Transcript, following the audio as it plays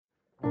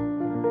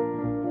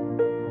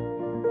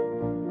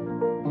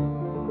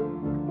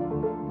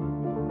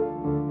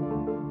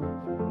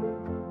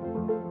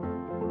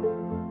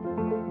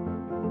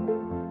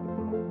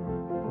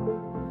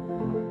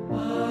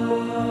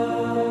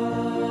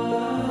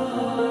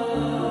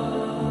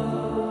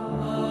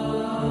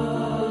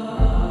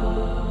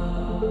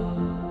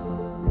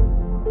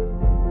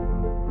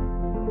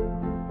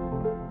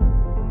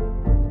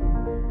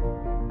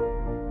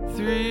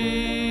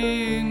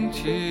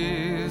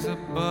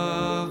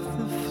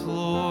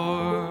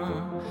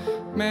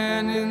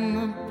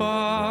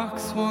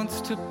voice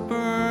wants to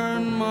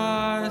burn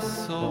my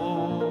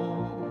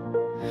soul,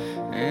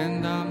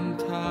 and I'm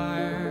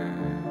tired.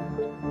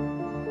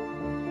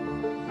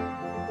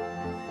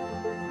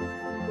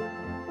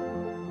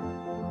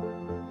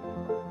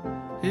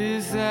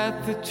 Is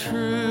that the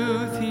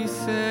truth? He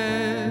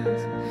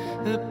says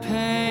the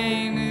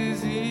pain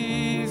is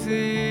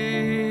easy.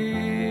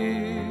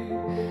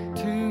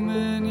 Too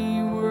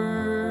many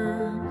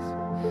words,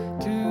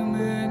 too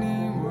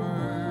many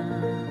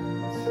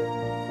words.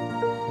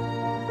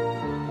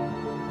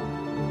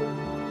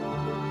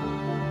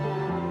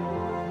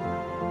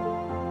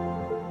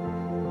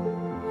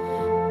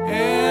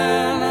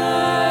 And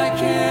I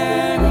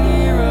can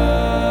hear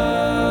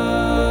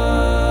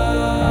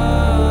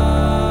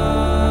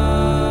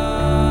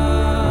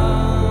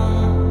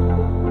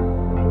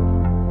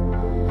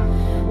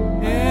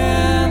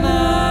and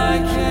I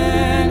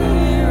can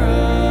hear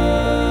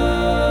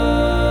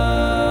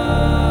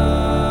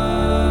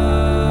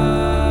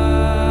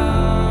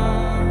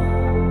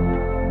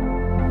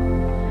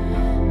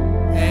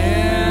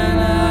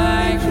and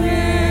I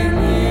can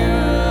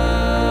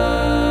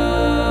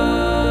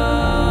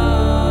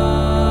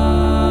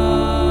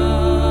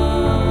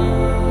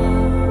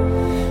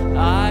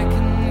I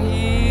can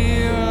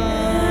hear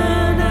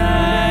and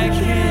I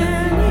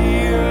can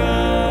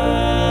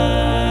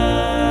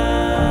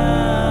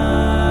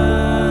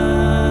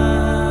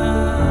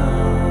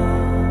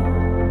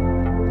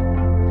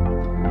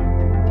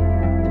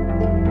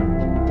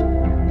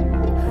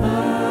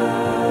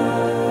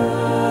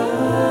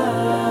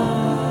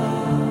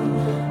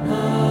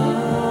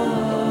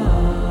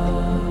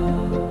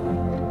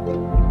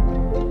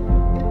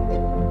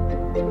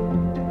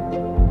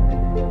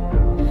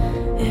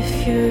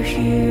If you're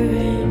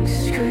hearing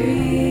screams,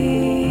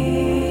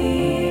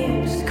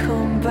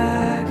 come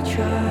back,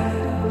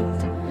 child,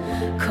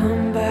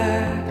 come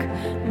back.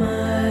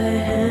 My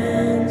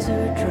hands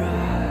are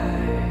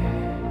dry.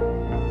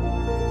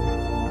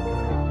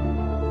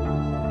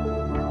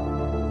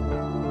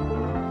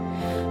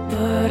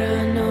 But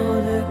I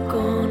know they're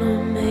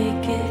gonna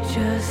make it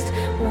just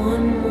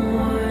one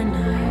more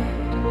night.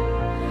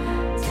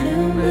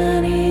 Too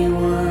many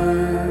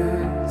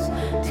words,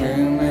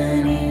 too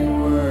many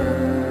words.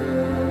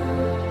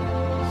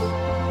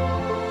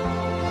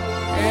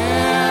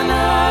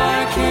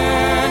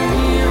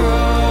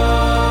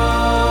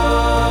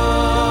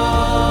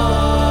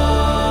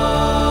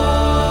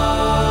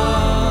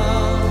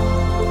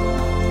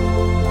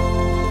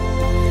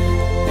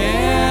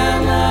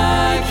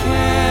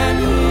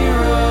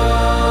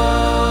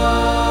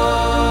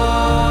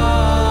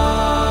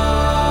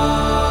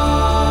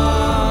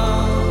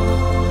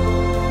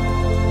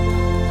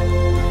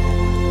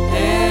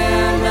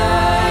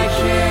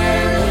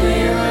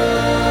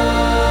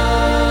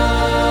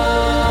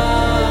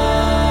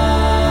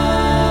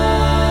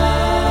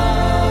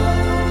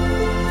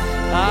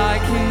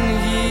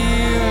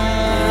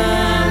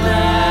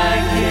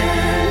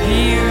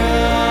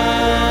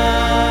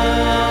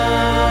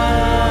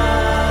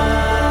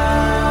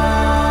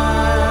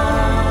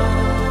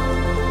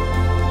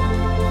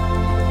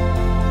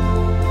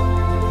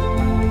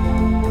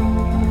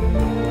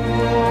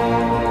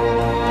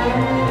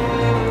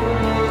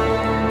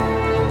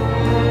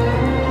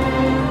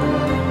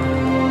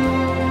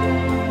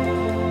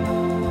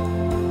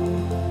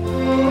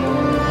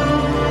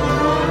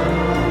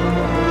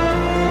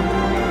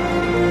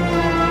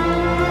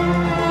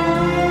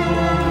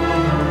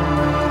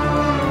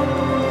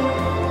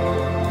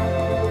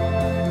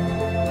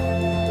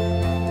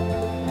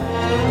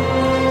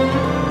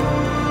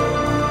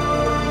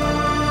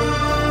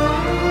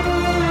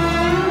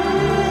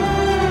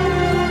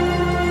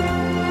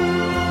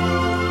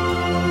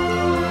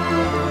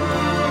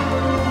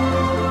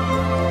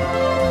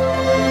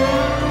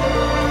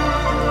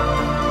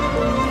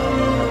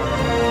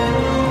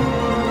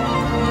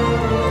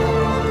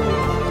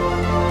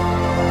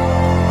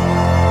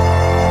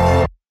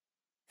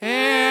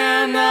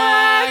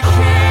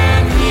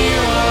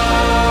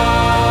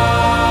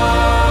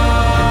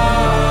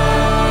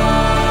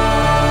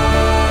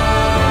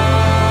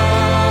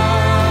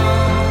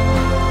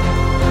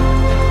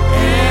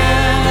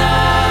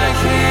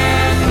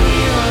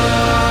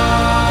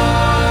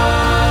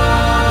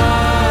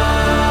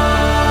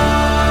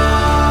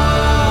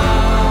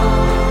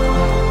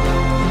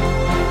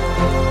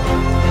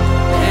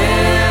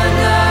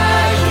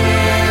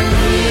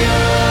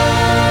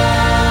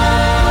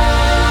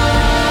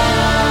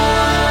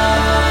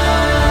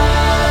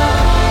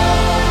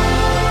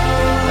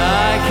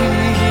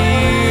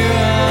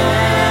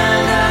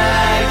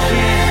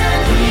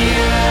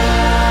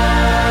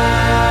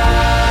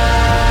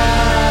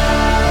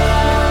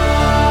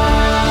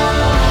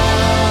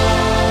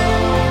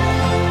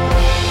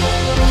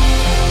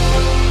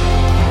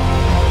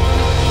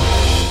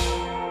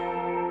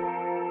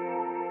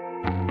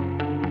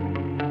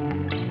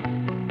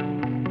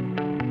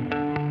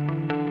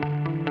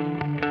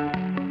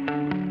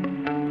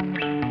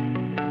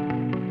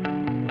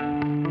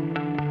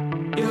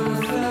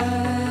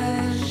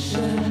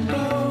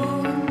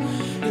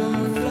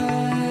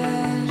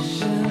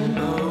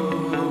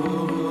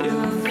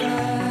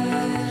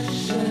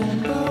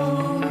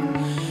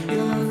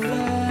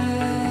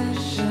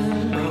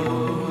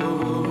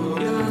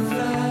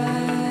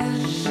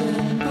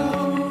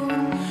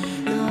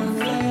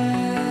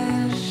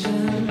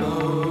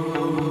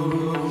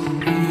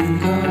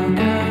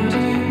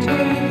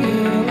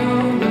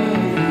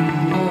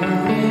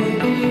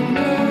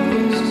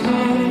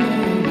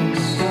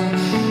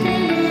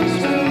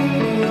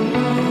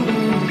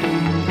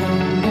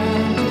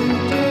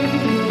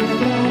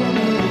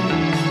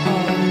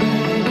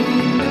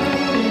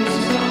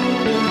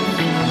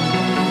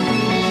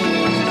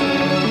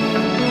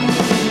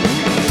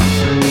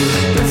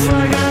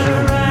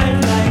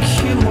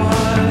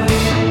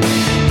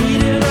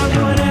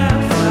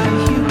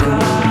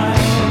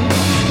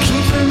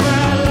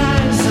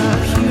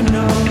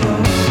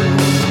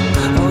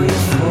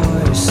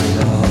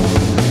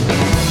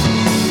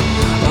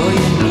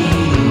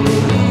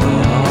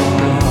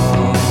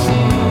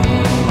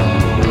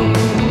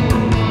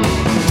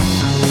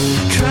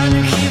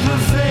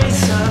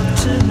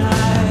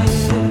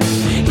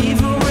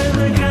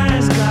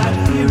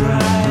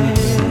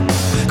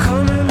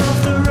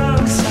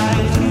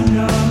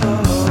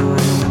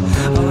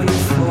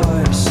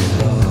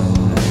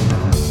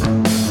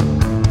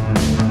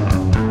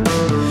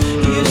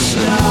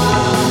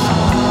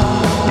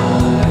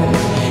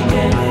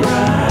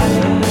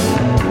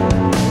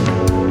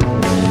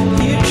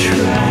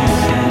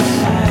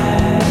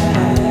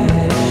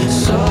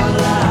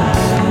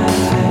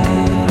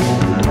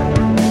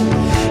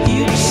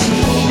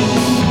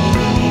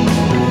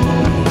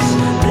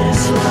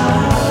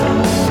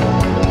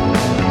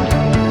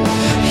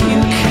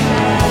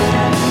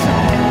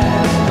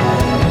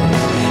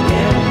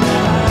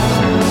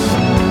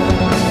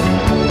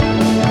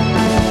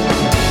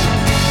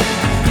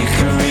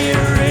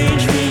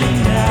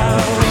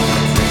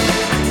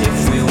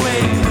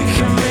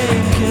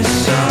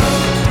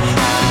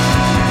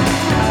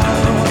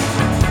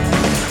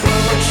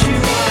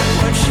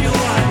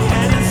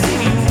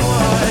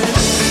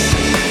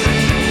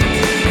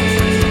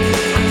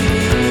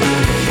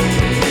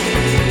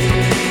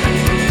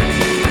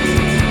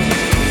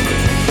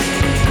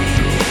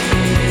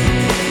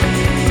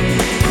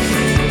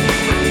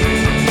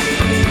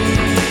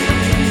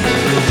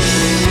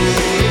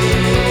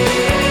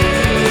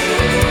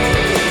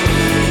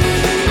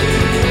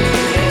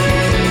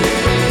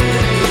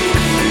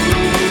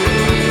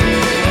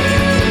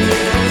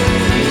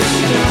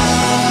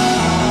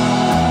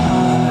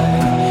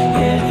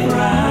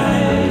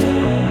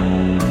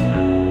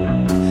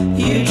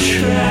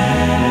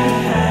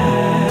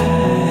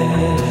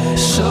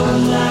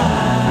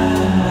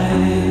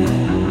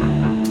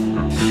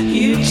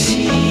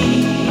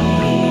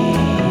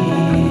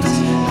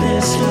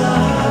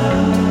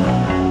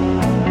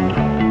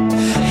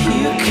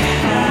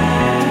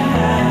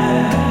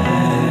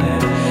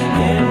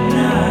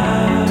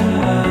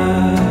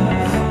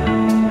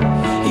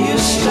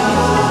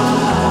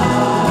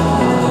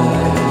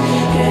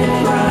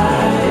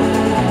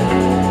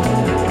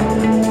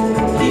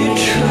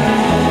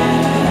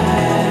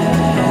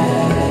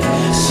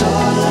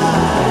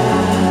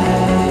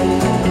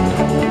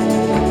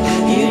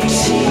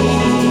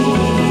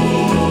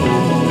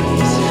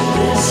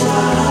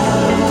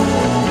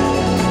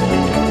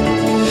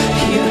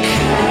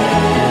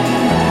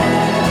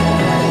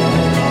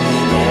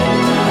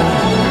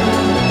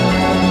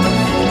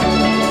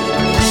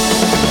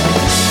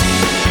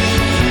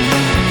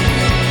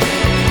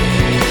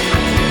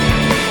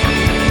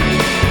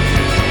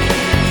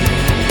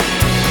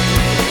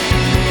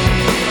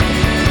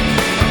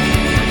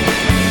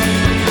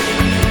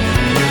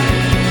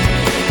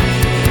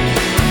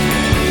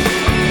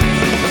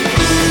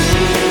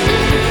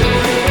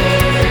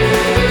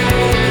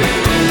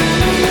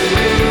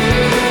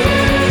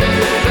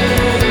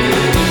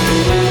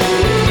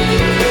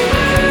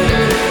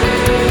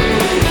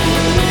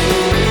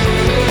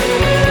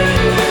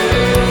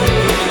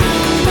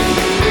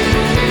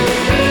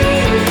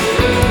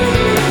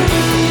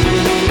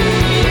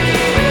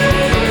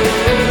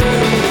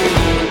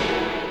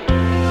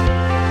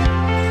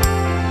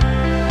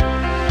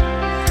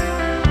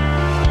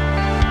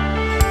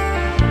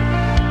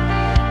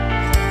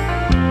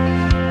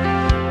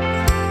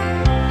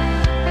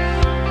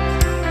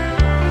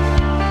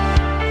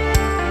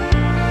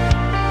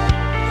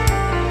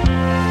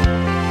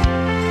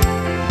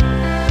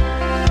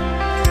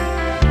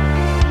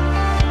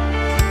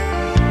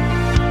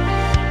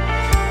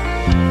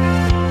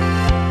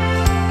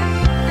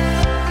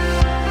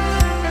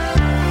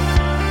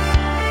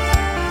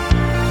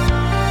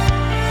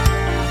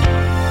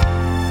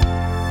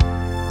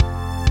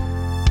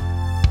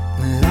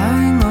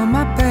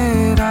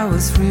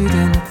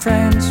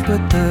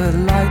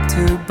 light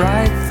too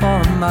bright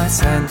for my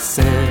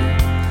senses.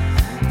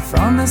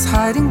 From this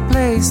hiding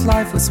place,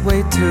 life was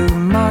way too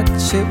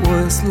much. It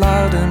was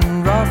loud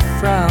and rough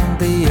round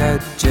the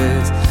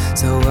edges.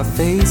 So I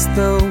faced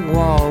the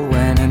wall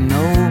when an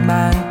old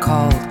man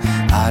called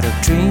out of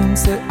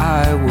dreams that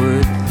I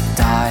would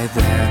die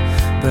there.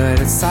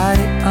 But at sight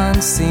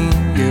unseen,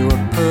 you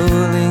were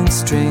pulling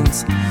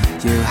strings.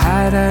 You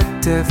had a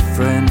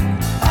different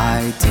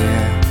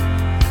idea.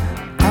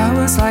 I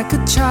was like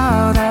a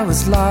child, I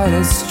was light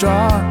as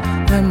straw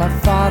when my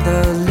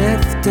father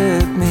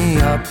lifted me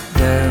up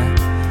there.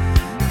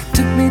 He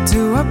took me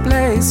to a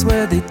place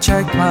where they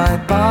checked my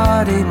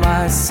body.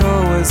 My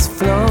soul was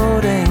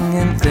floating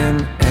in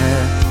thin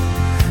air.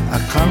 I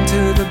clung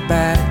to the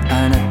bed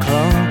and I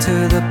clung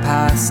to the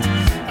past.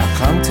 I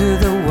clung to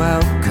the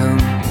welcome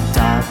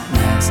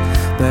darkness.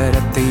 But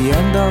at the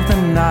end of the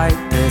night,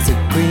 there's a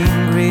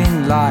green,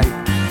 green light.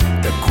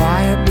 The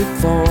quiet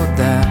before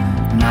the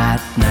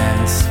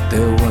madness.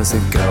 There was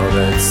a girl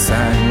that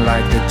sang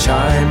like the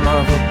chime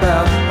of a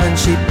bell, and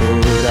she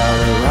put out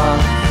her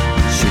arm.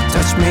 She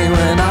touched me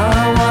when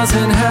I was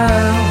in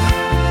hell.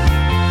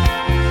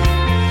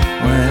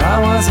 When I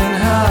was in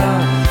hell.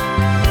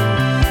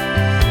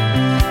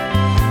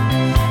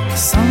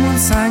 Someone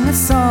sang a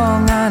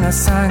song and I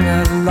sang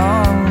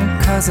along,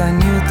 'cause I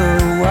knew the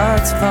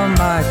words from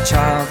my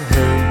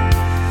childhood.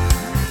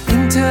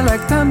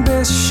 Intellect,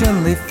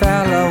 ambition, they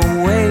fell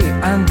away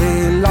and they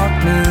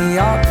locked me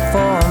up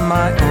for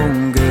my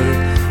own good.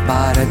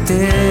 But I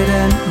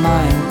didn't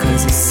mind,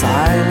 'cause the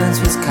silence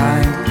was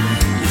kind.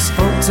 You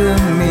spoke to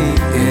me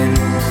in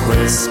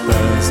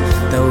whispers.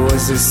 There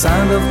was the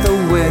sound of the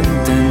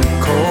wind in the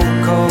cold,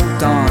 cold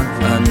dawn,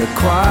 and the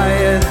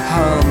quiet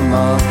hum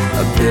of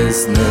a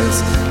business.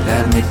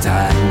 Let me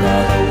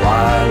tangle a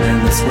while in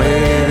this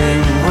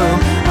waiting room.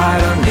 I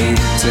don't need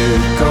to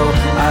go,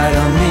 I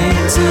don't need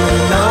to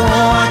know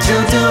what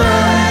you're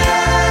doing.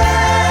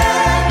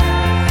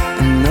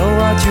 I know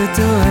what you're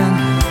doing.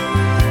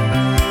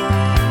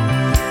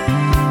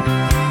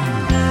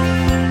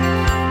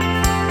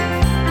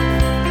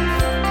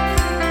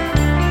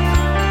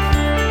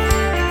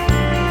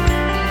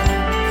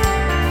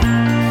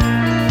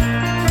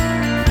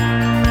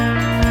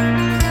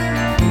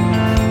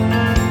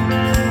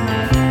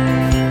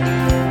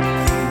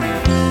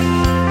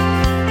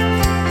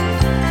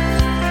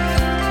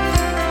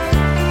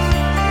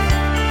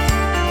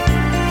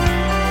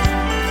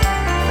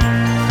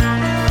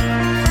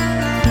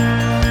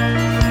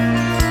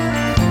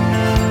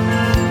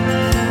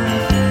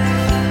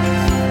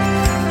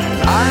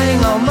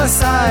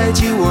 Side,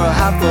 you were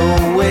half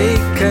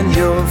awake and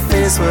your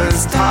face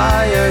was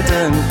tired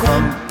and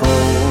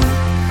crumpled.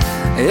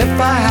 If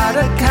I had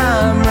a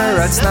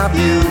camera, I'd snap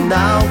you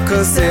now,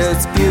 'cause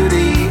there's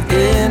beauty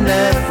in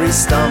every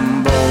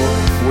stumble.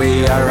 We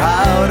are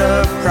out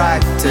of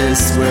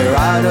practice, we're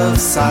out of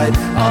sight,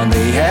 on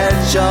the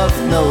edge of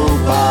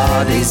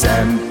nobody's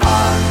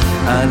empire.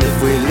 And if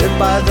we live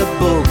by the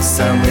books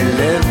and we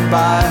live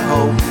by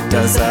hope,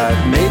 does that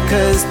make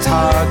us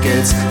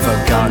targets for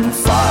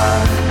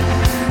gunfire?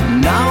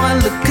 Now I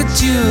look at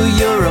you,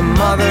 you're a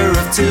mother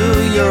of two,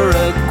 you're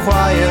a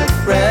quiet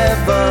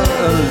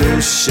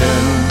revolution.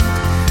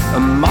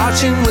 I'm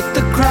marching with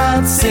the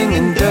crowd,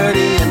 singing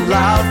dirty and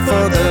loud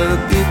for the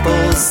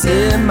people's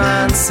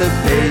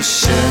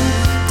emancipation.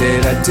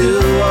 Did I do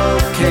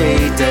okay?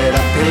 Did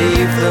I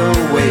pave the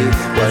way?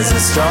 Was I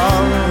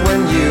strong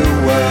when you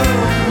were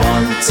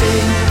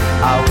wanting?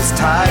 I was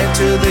tied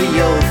to the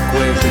yoke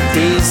with a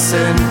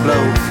decent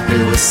bloke who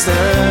was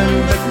stern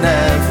but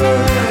never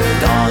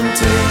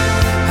daunting.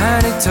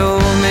 And he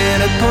told me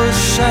to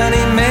push and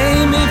he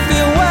made me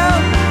feel well.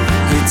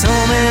 He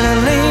told me to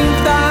leave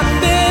that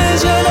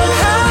vision of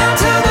hell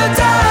to the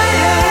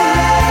dying.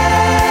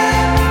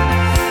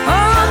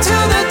 On to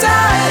the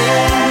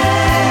dying.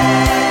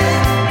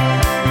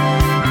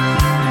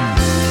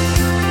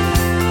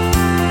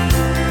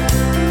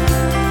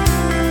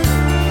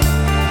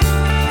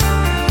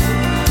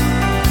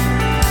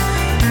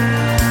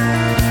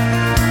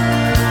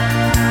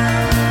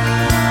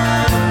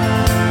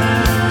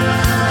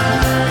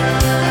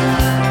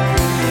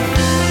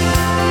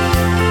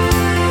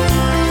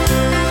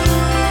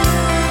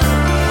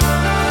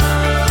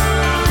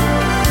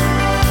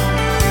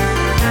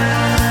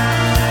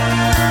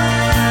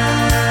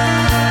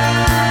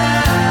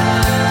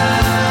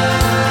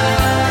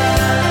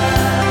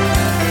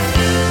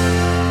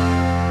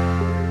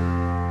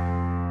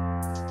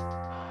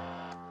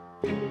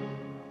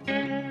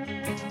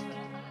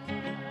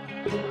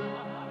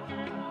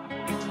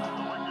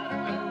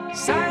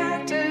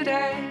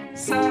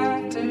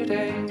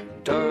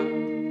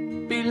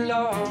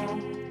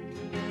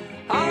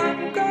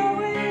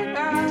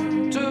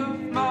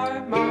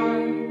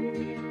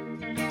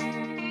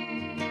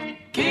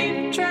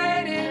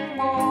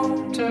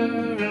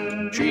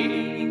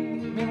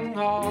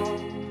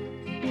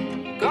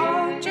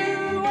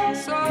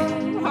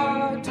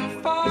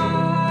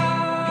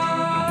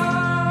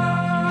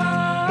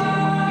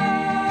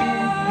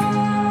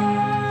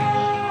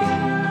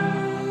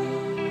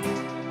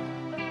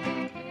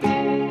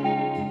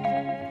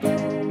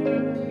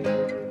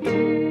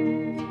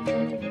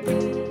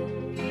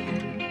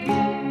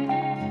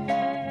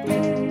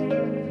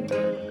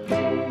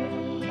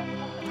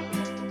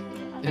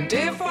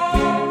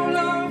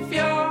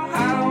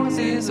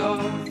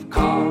 of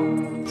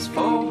cards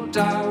fall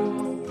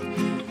down.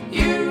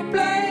 You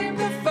blame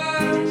the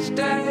first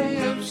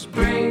day of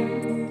spring.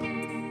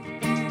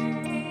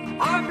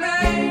 I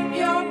blame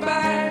your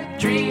bad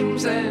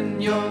dreams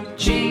and your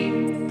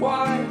cheap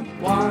white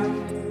wine.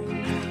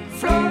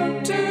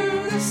 Float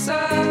to the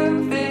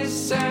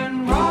surface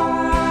and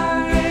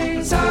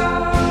rise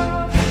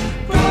up,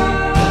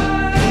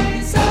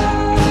 rise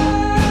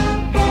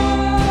up,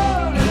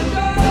 all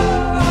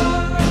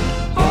alone,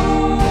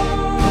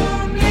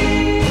 only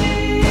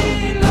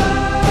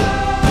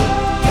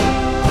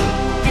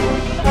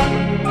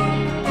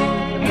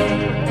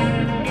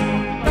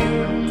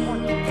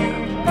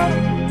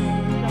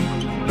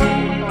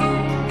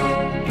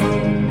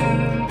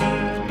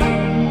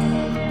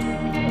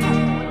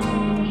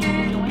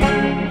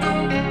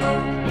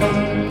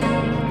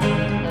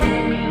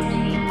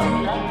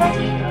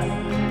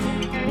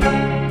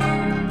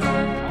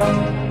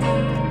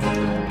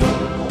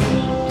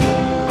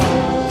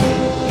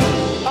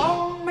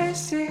oh,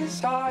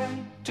 Mrs.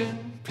 Hyden,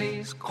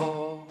 please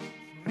call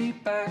me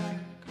back.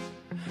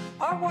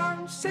 I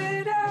won't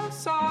sit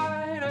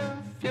outside of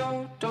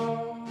your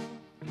door.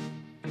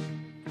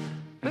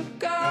 The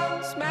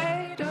girl's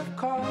made of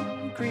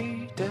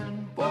concrete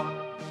and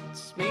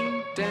wants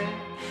me dead.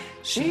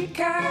 She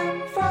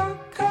can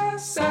fuck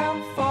herself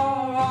for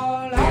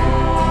all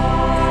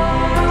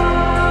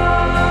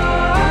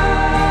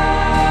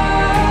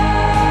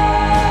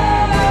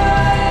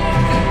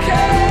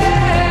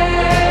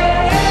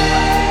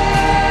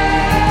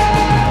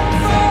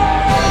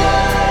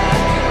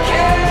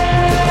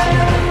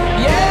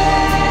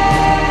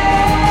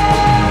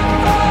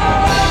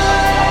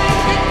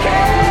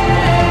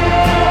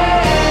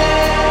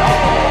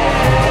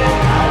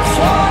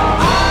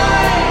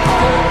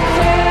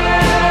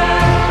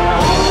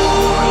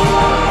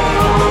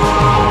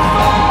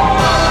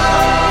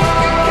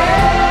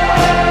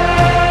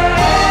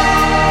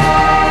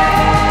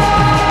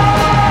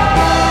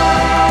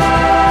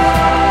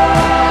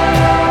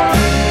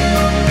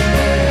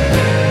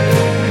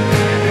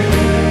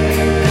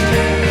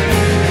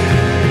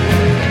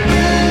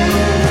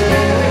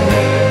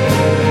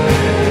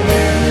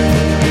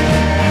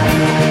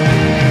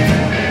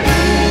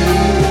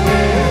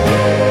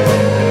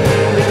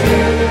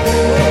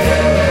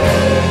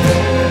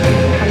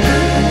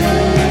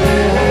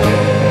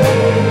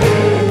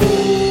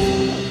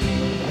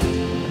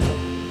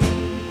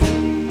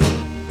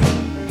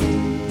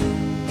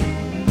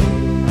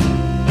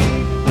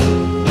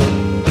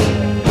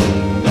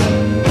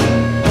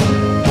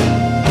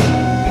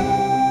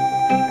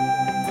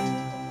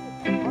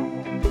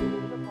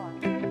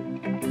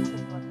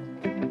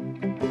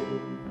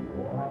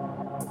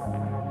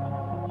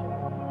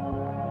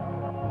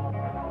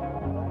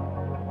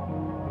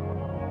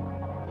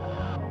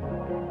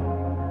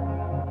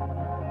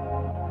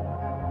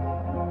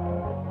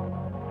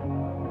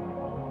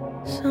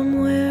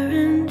somewhere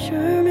in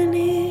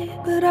Germany,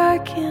 but I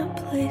can't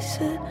place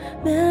it.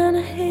 Man,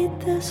 I hate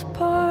this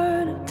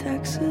part of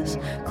Texas.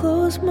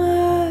 Close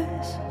my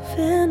eyes,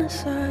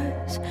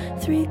 fantasize.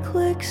 3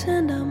 clicks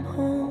and I'm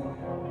home.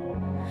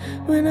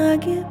 When I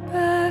get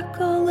back,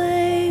 I'll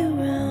lay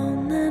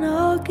around. Then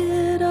I'll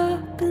get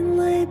up and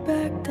lay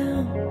back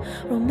down.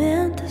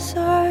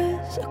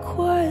 Romanticize a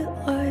quiet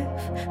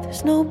life.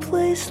 There's no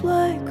place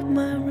like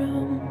my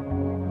room.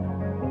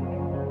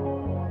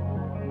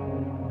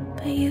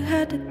 But you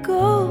had to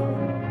go.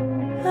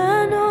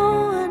 I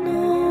know, I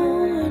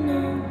know, I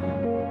know.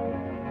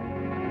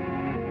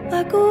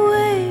 Like a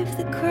wave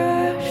that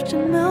crashed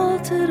and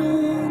melted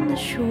on the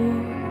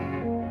shore.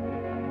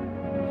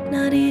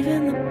 Not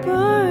even the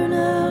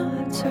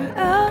burnouts are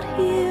out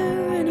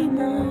here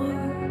anymore.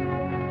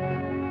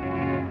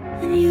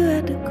 And you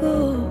had to go.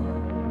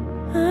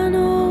 I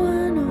know,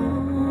 I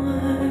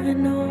know, I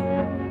know.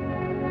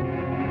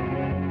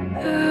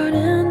 Out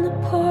in the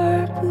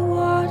park we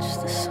watched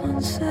the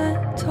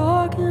sunset,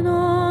 talking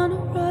on a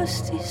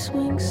rusty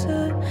swing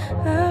set.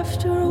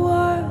 After a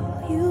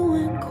while you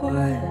went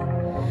quiet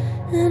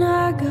and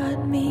I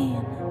got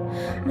mean.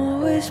 I'm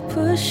always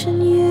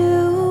pushing you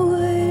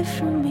away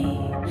from me,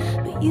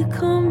 but you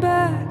come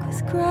back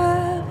with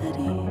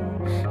gravity.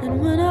 And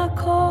when I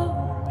call,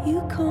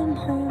 you come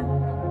home,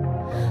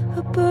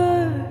 a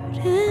bird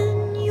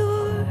in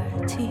your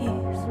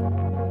teeth.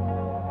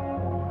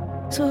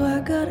 So I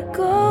gotta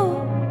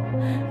go.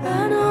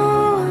 I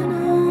know, I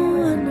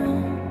know, I know.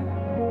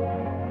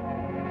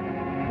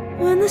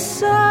 When the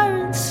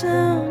sirens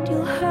sound,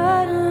 you'll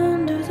hide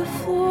under the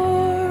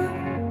floor.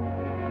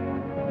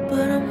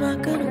 But I'm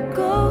not gonna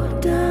go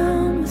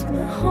down with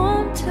my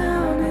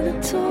hometown in a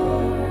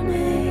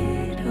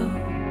tornado.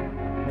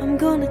 I'm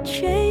gonna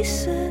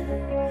chase it.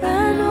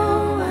 I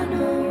know, I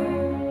know,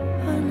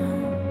 I know.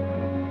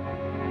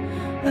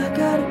 I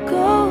gotta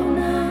go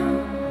now.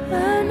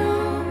 I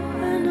know,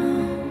 I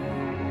know,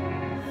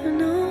 I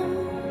know.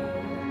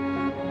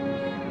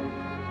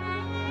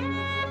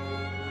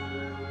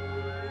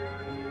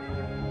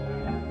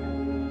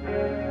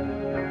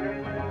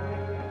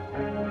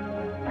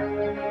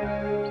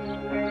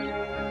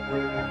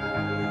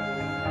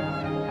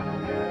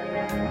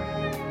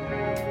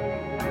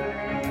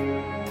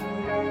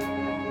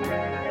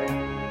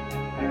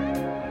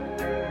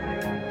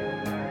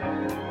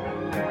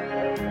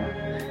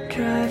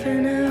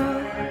 Driving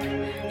out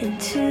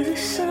into the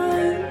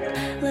sun,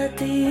 let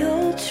the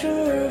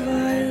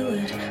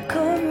ultraviolet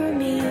cover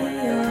me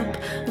up.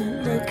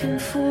 Went looking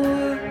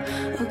for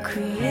a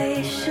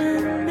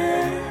creation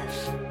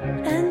myth,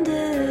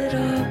 ended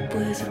up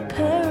with a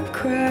pair of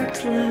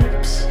cracked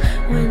lips.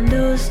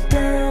 Windows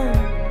down,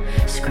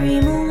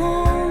 scream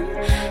along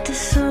to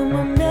some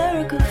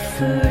America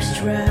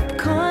First rap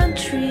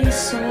country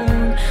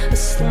song. A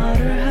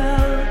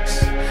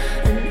slaughterhouse,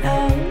 an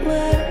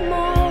outlet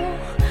mall,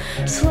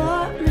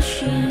 slot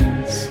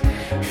machines,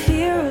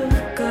 fear of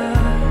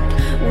God.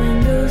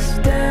 Windows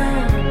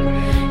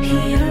down,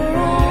 heater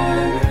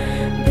on,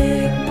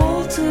 big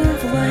bolt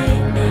of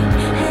lightning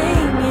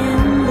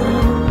hanging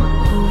low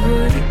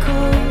over the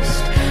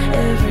coast.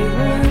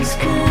 Everyone's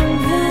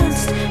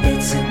convinced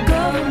it's a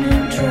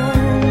government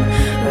drone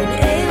or an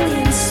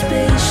alien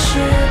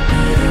spaceship.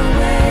 Either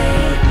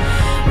way,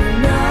 we're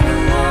not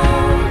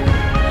alone.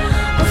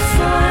 I'll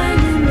find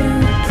a new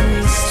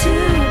place to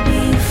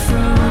be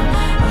from,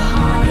 a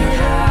haunted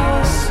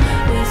house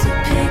with a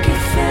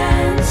picket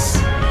fence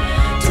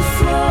to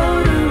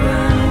float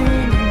around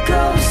and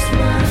ghost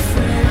my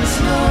friends.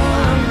 No,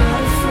 I'm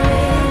not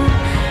afraid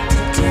to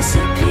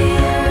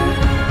disappear.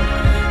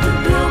 The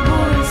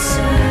billboard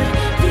said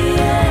the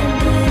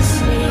end is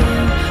near.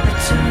 I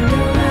turned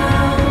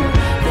around,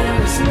 there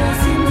was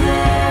nothing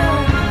there.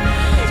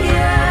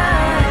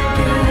 Yeah, I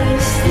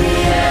guess the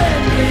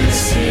end is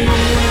here.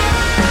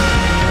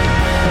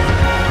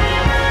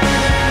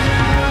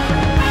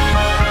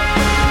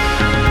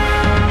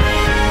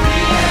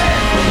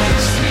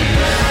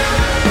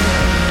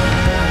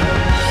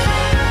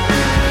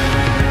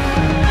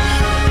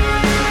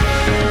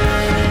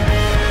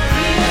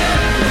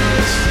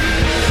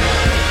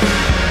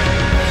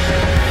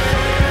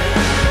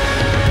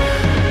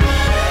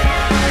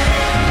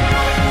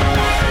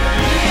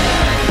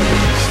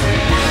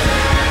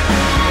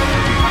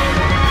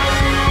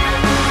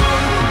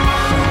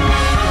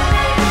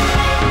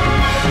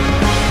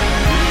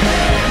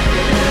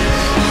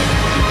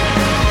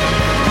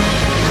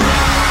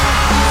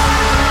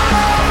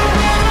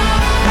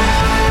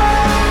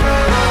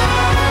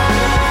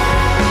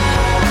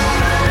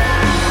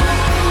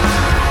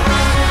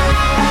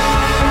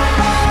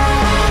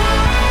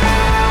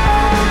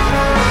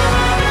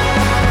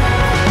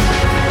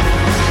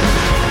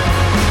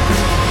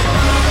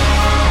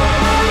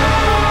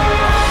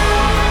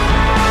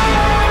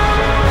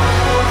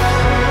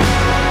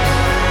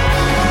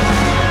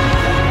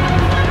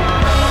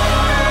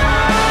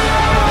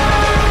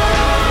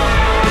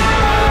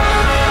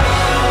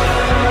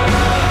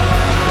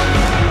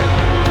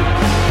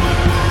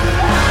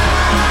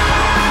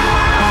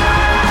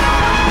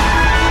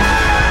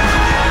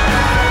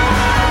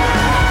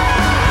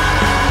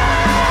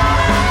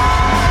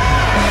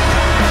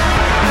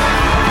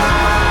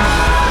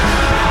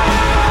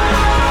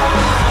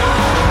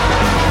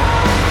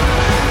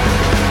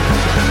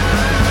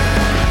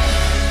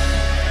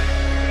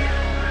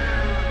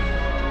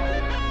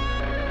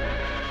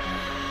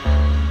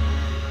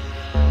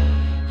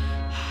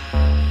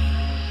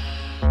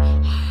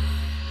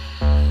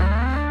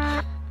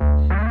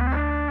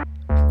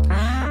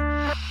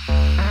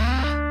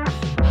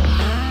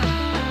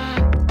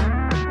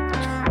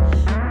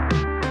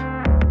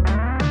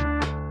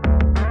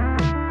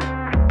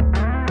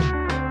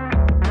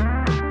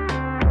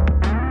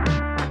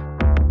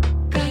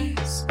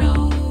 There's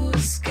no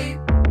escape,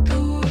 the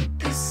world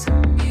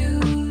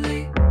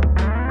dissimulate.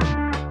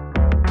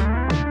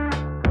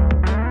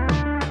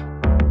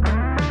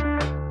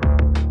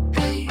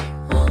 They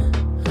want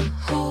a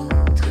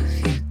hold of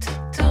you to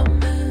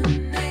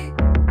dominate.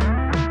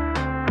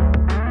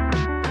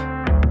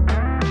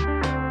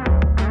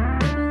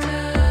 And I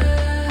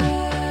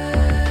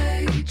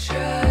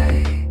try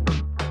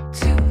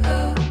to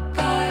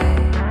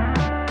abide.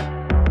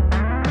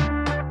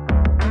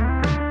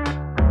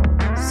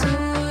 So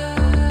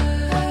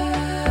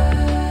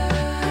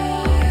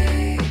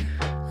I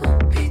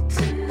won't be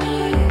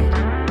denied.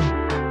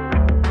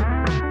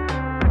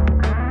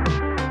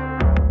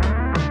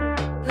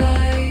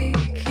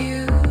 Like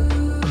you.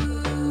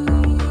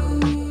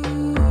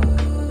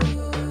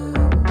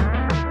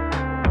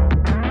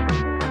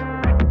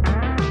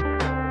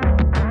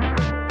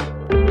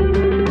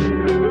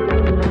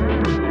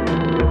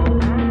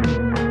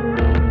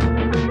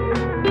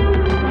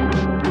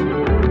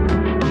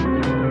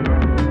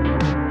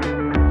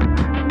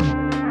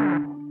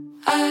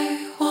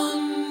 I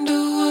wonder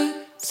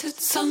what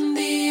sits on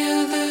the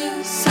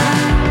other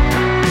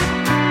side.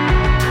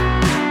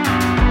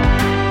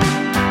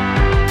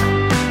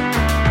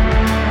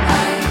 I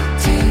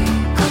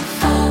take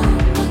off all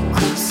my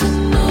clothes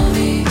and all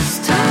these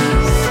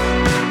ties,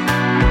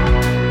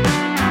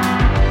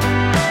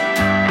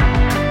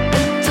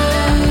 and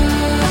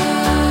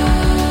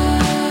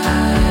I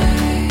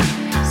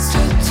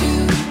start to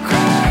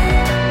cry.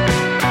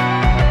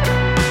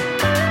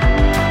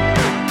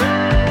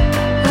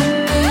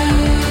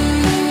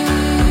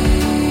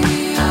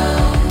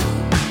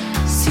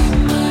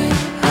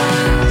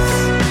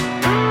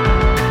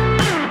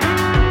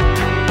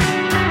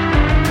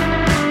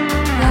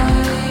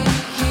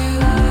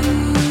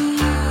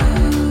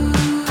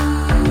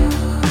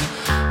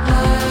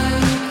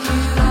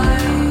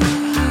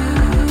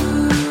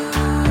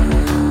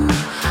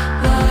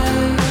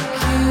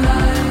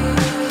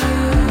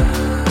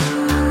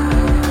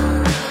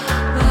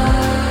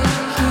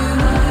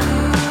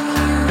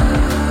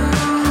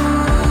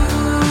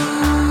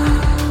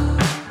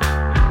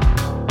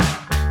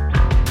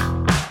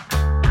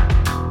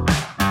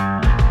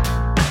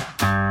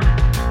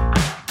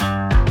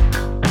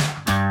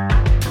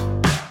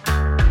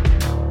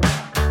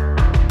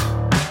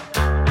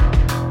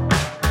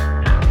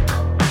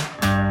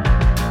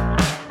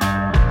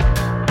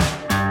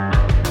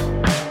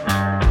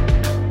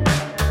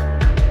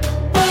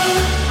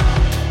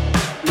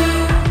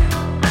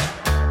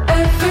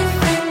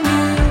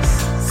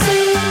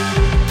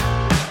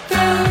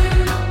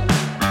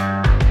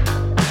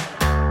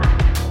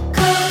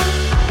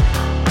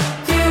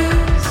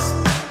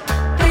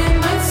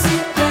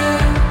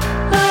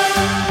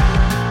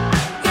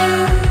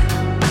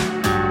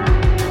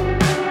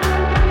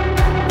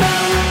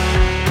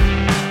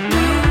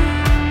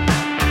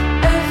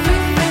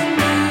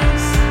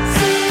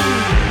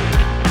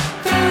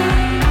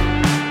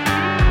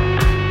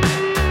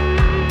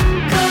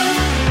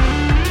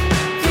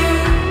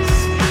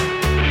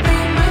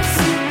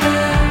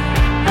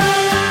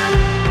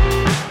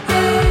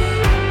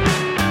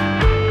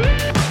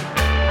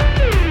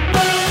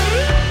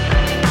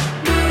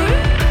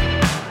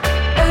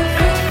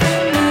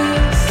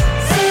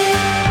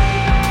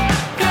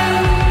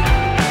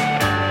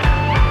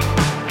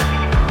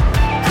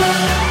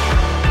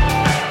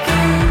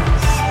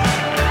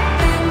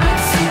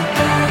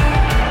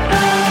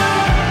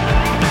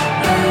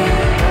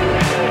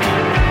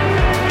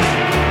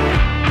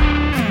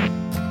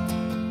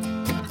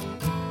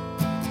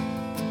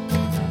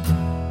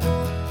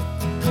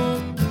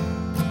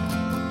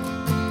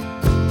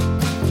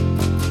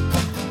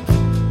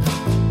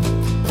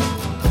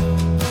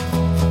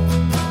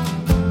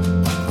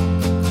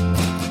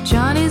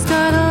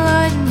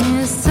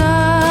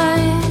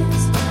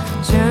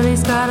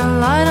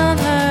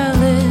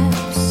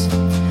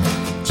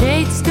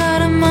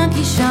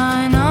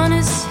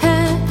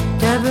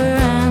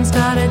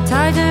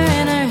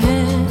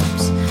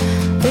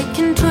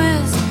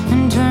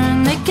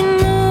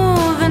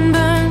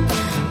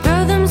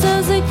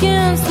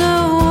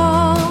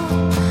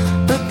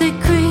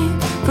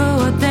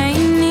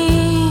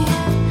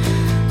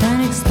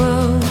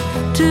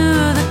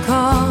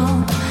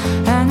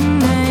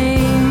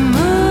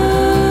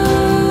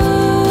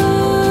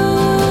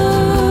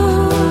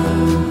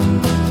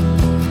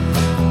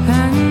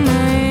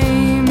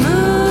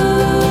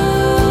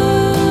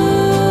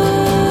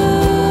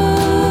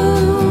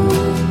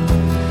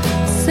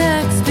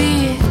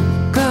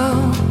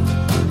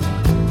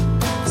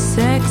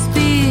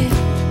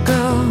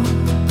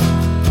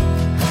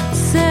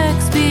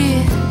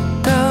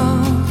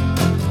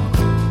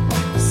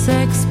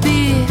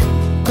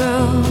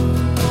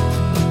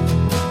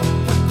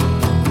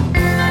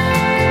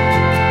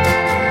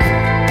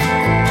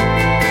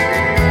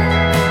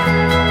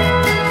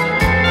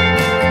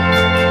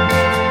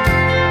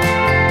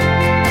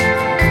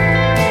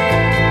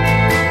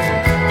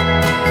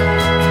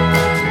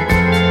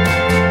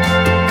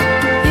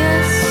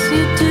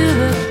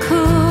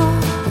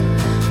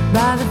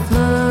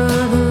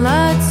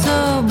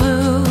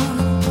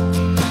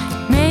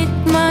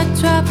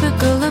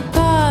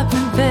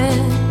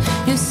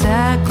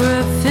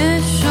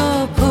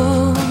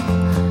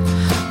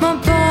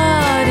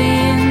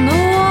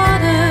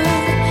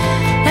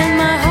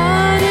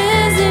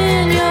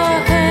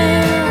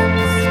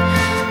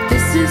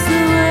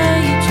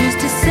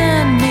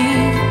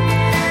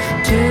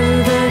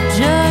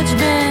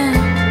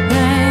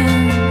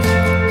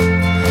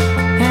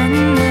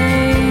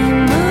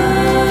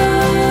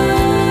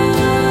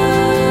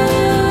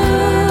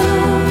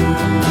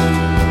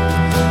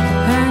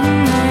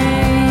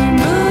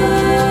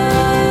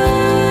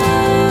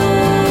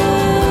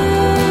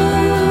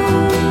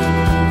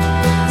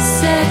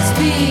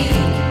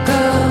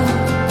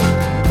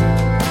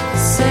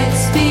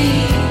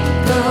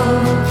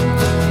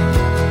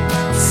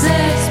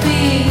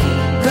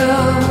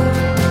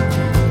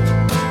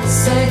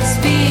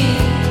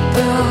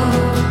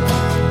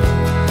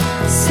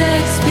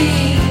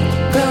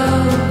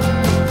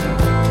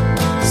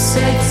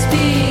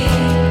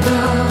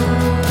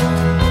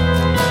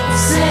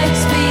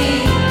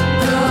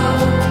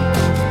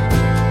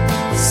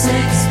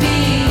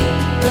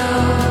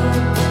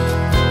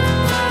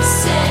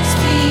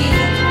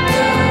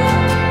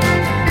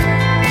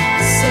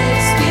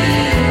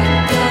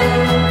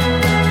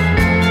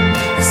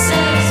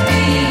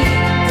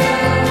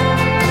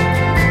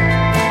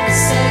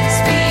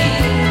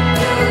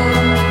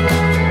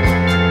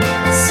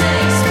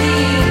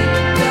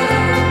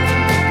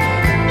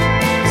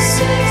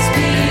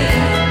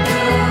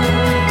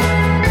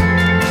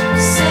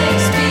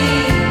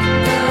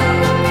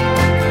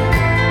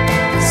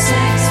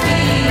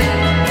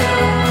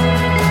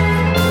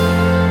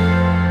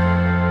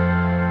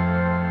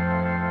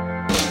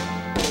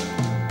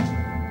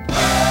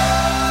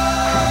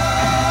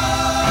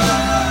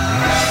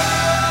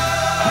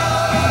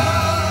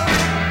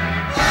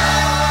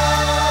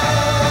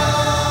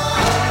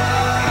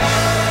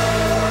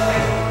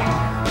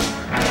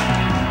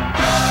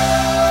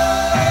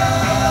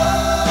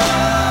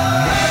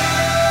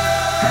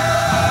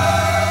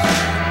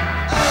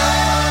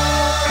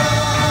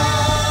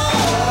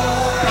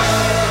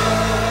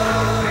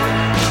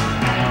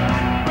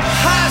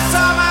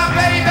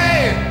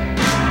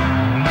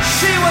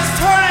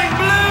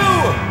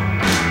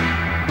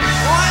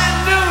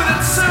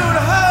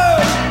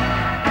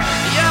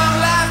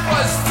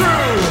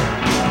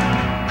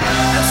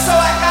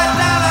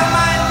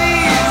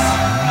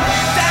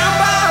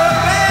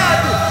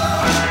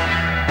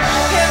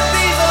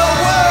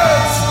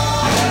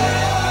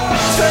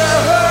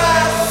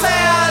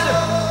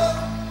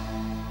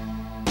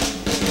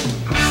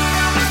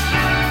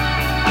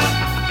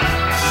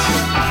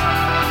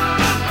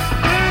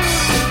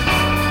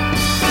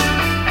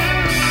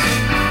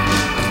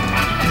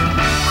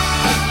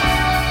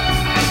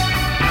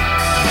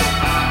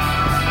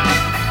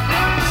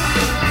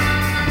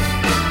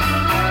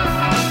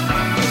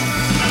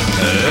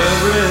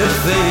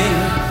 Everything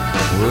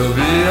will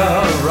be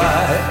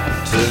alright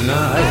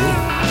tonight.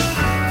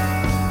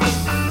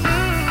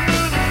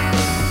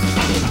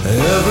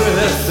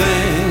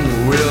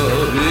 Everything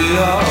will be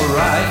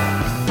alright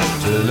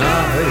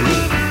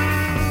tonight.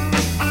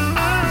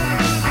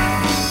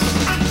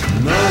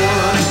 No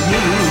one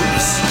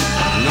moves,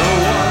 no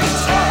one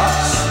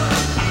talks,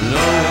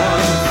 no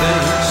one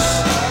thinks,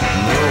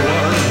 no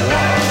one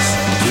walks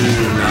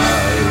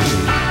tonight.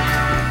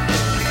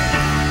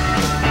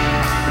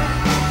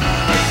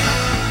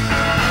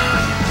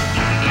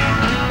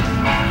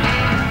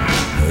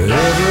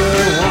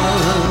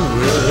 Everyone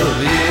will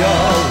be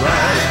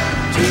alright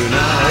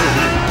tonight.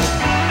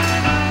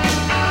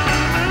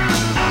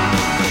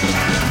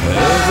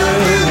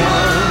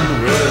 Everyone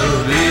will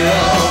be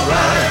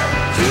alright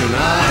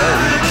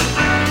tonight.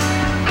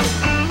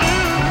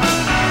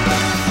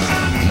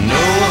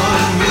 No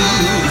one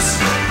moves,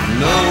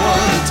 no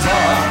one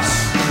talks,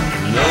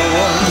 no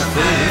one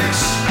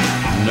thinks,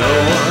 no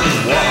one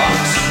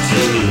walks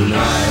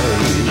tonight.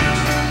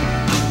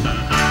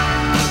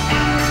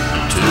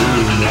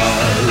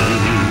 Tonight.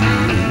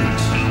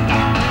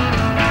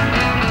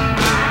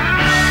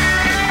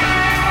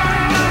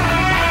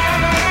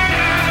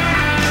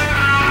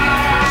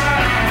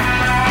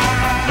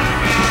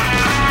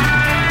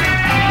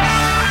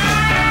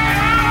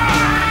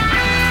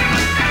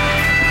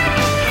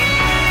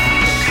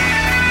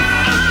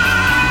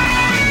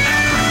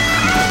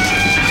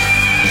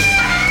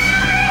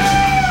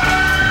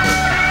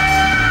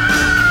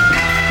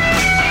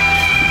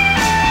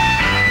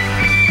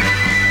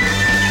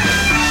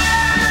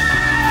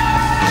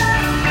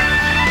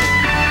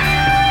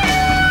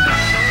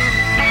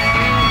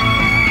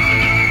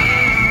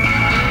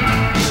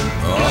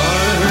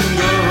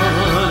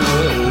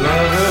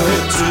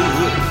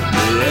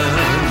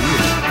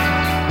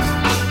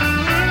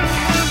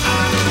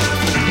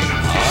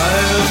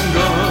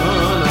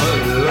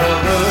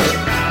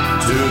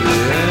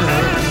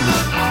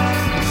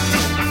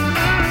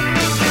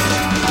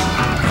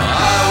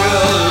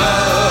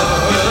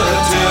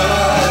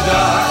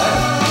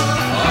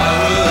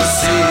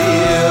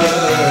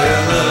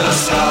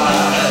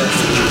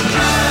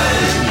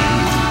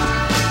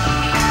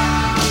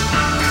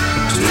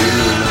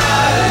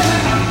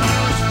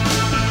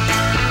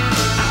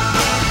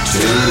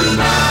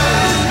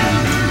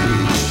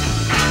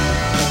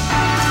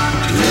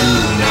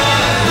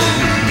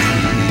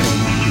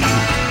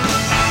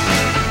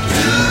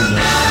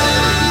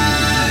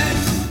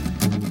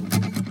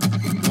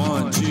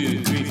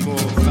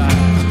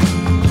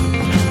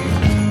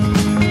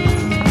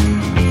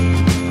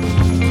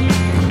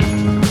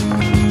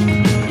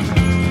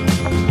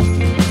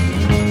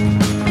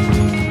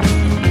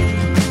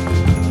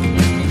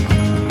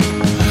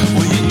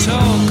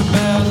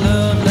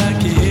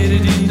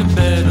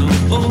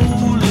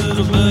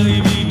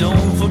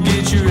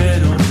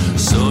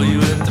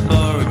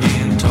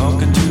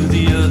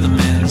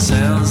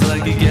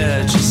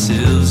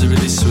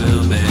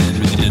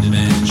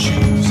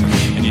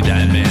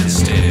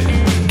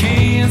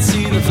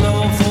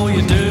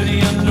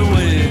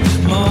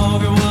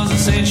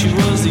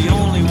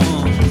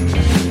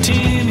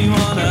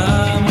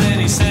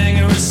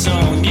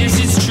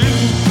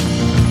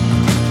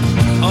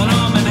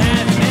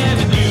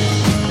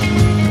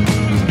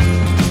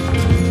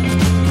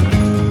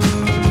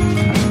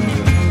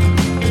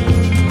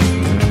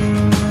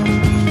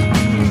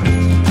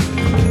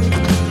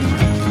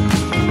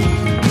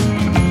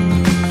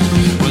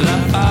 Well,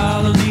 I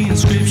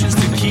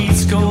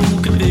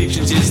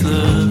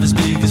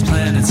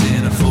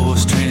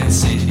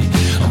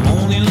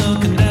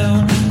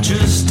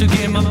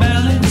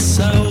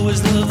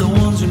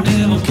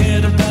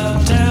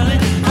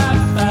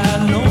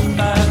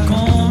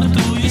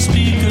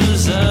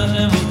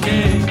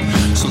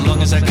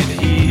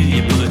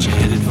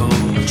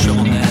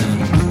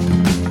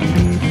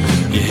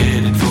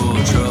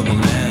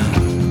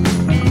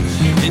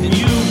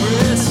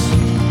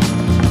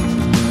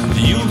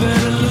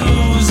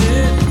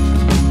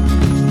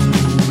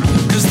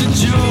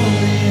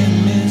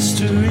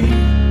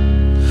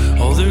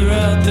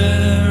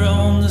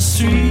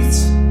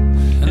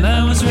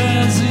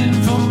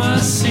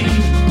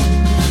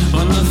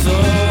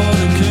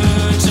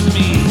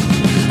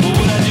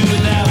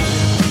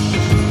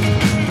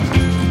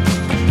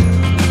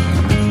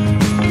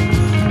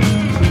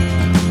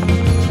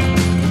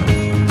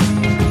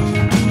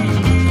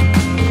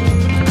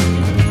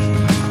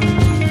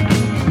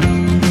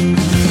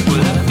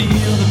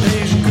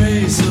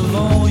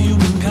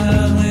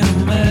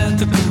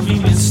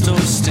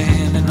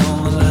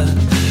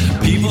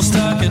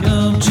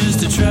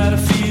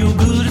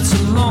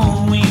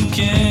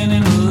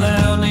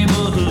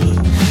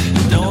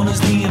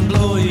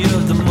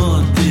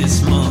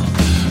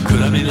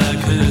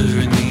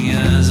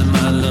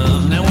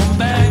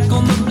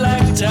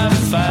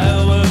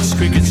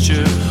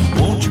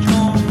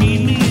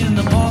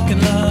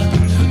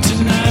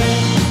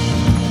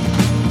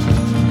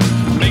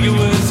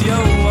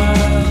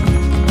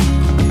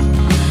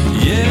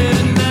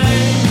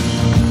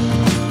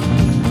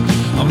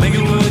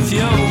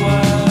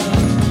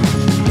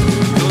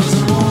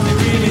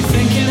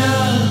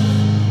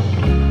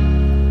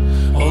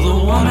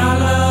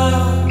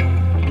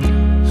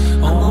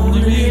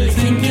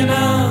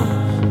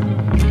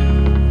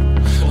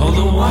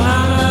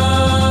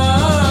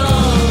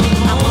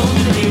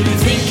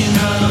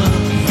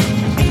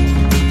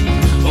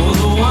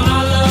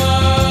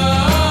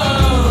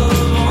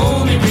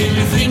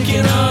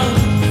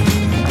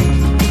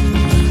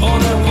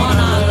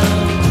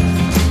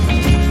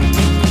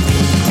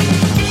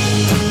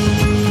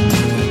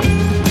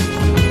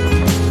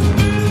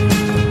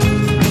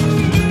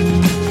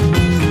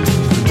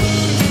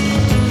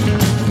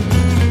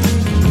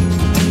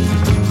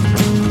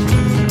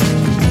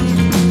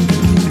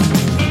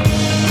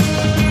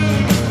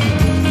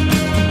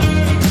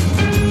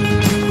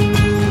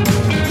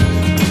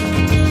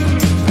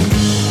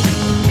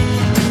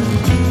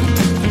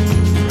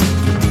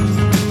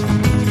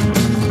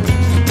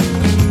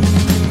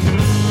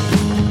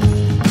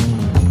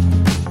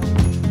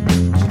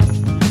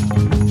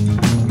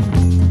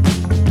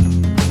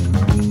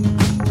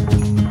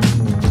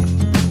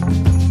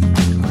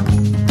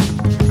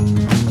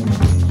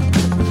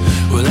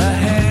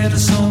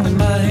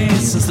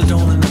since the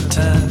dawn of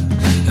time,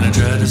 and I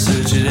tried to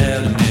search it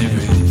out in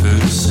every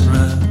verse and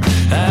rhyme.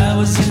 I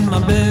was in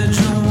my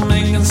bedroom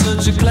making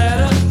such a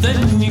clatter,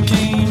 then you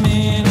came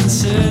in and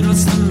said,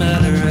 what's the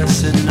matter? I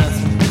said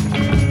nothing,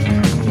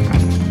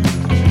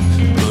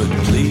 but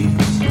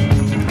please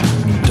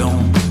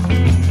don't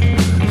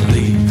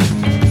leave.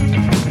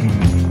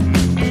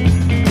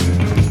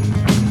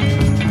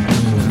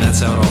 And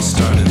that's how it all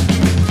started.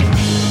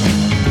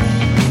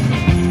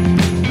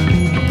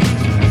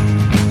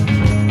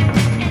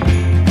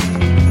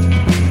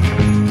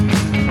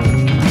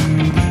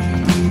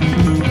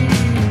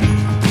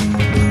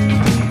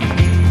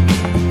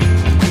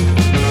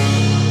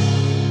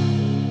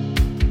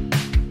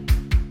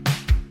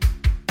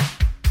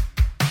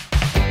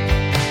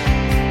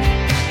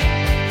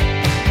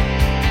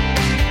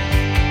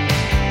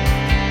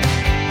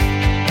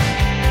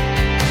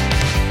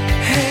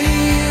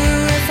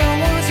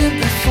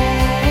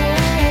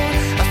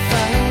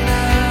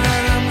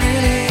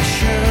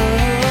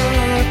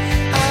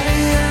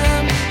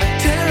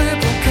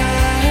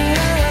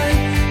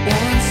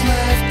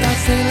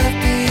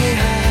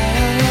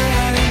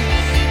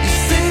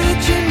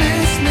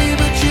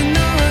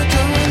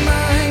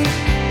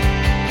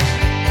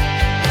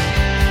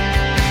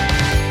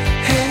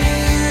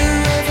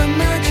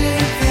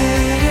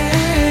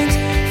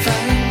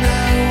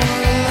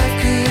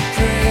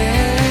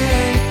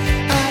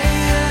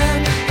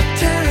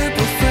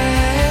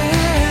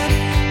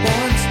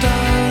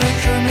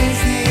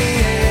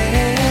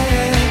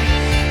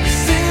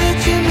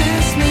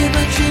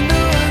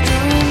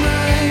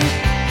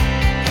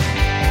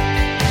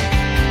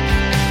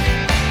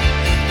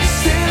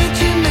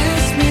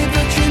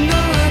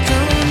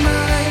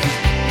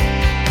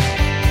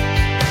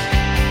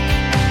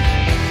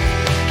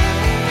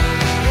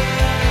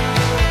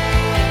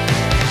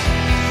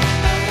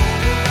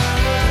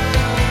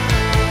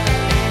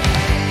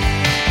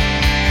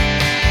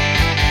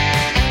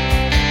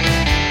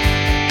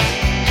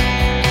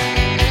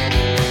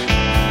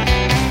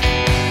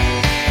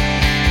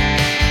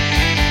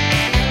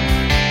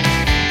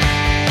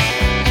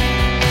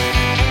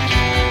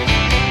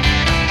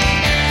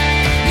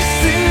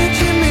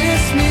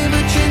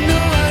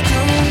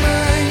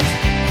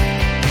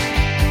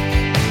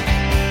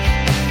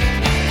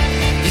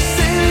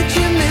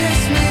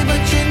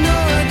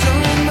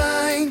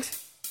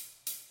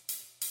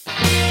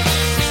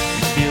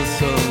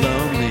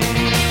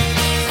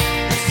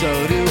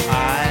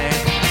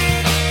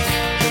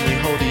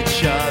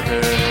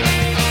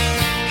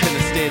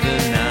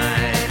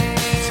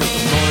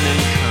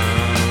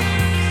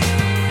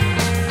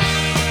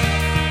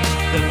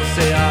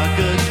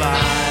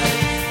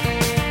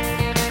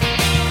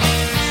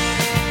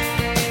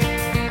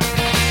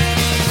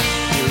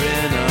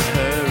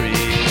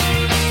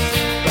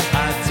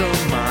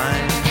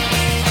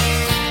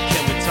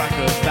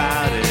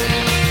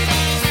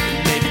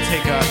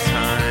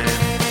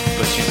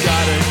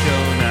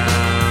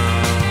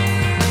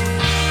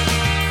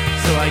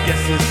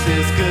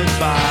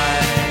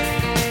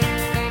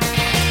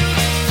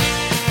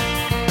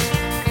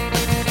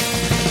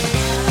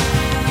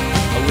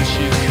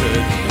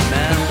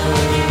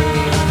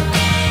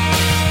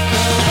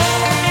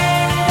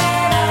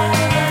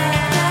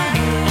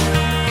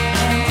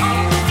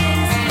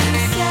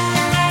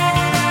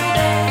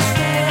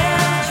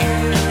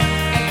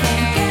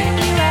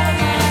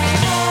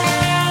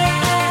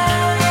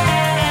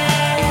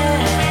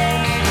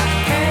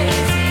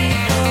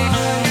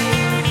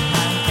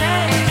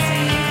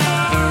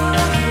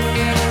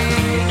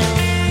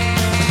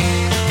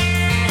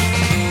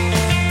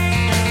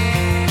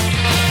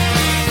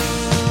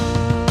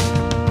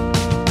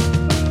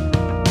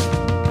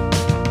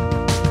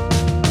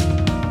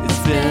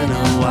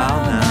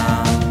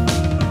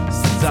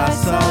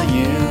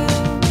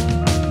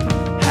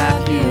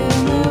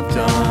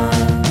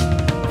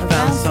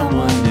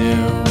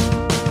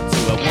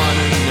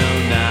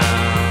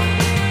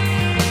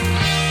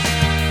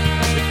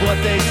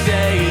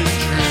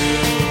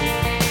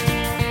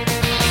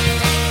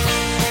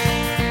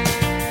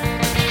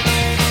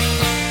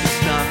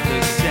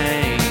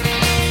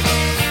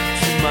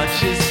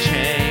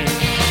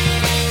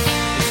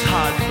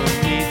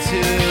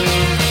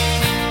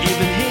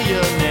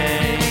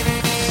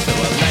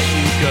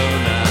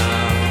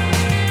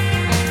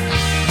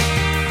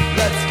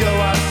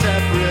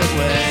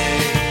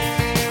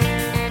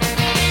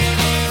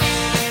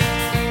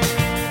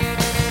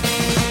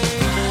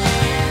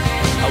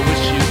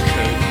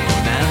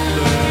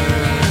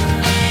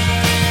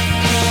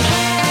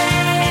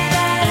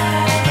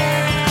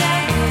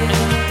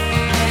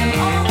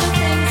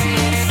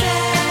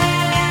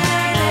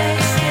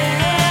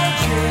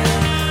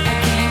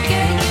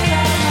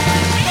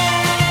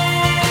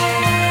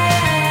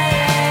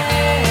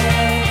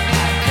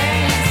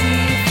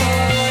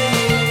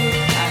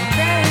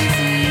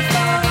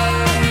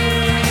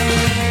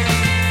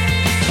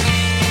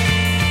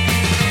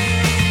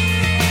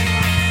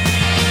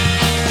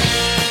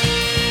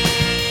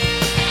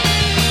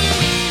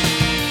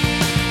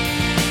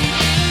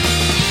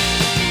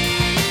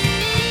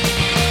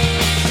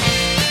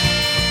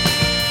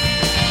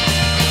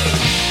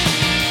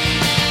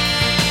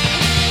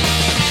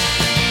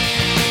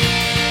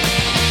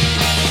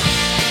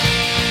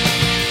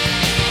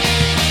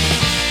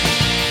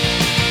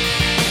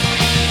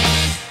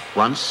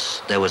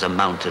 Once there was a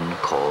mountain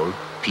called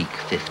Peak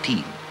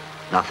 15.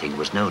 Nothing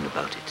was known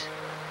about it.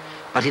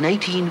 But in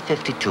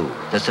 1852,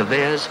 the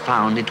surveyors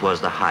found it was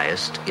the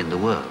highest in the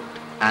world,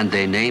 and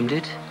they named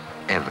it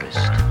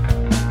Everest.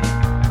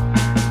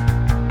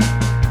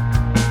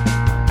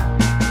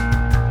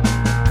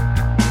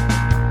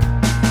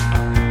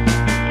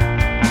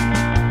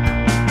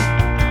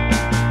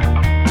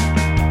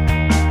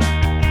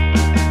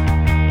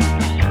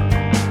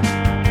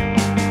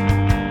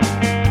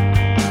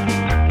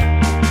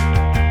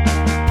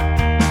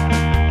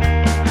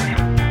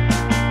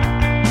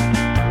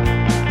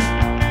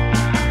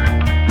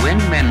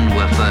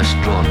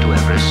 Drawn to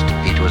Everest,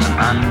 it was an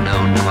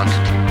unknown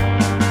quantity.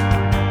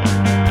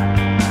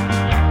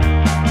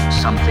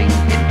 Something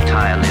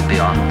entirely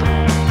beyond them.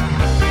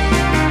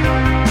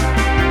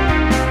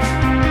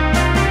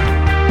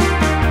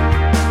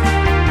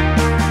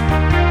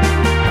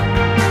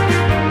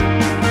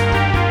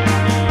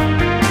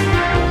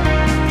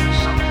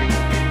 Something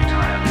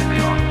entirely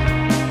beyond them.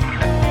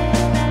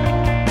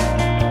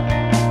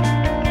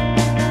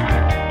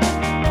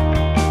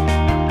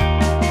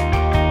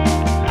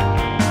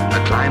 A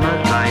climber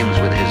climbs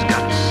with his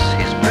guts,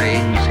 his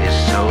brains, his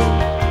soul,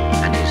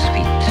 and his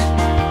feet.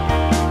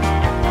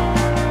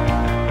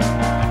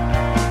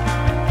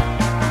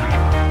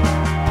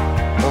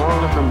 All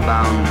of them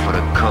bound for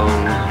a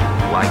cold,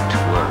 white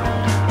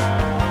world.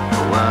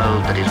 A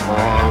world that is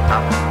all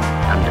up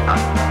and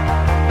up.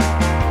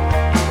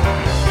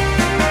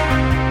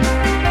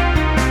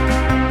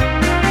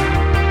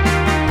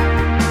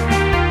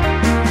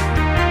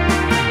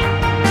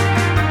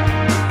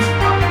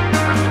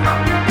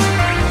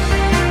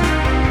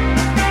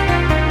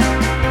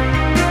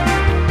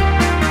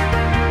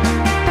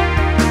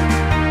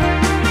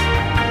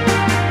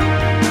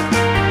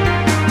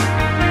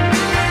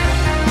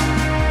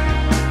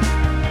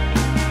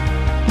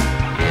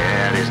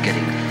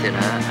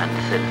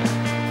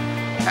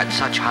 At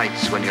such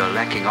heights, when you're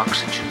lacking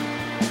oxygen,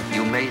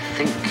 you may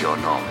think you're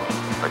normal,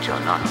 but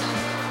you're not.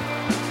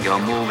 You're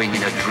moving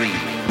in a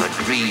dream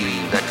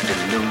that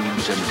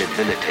deludes and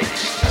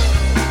debilitates.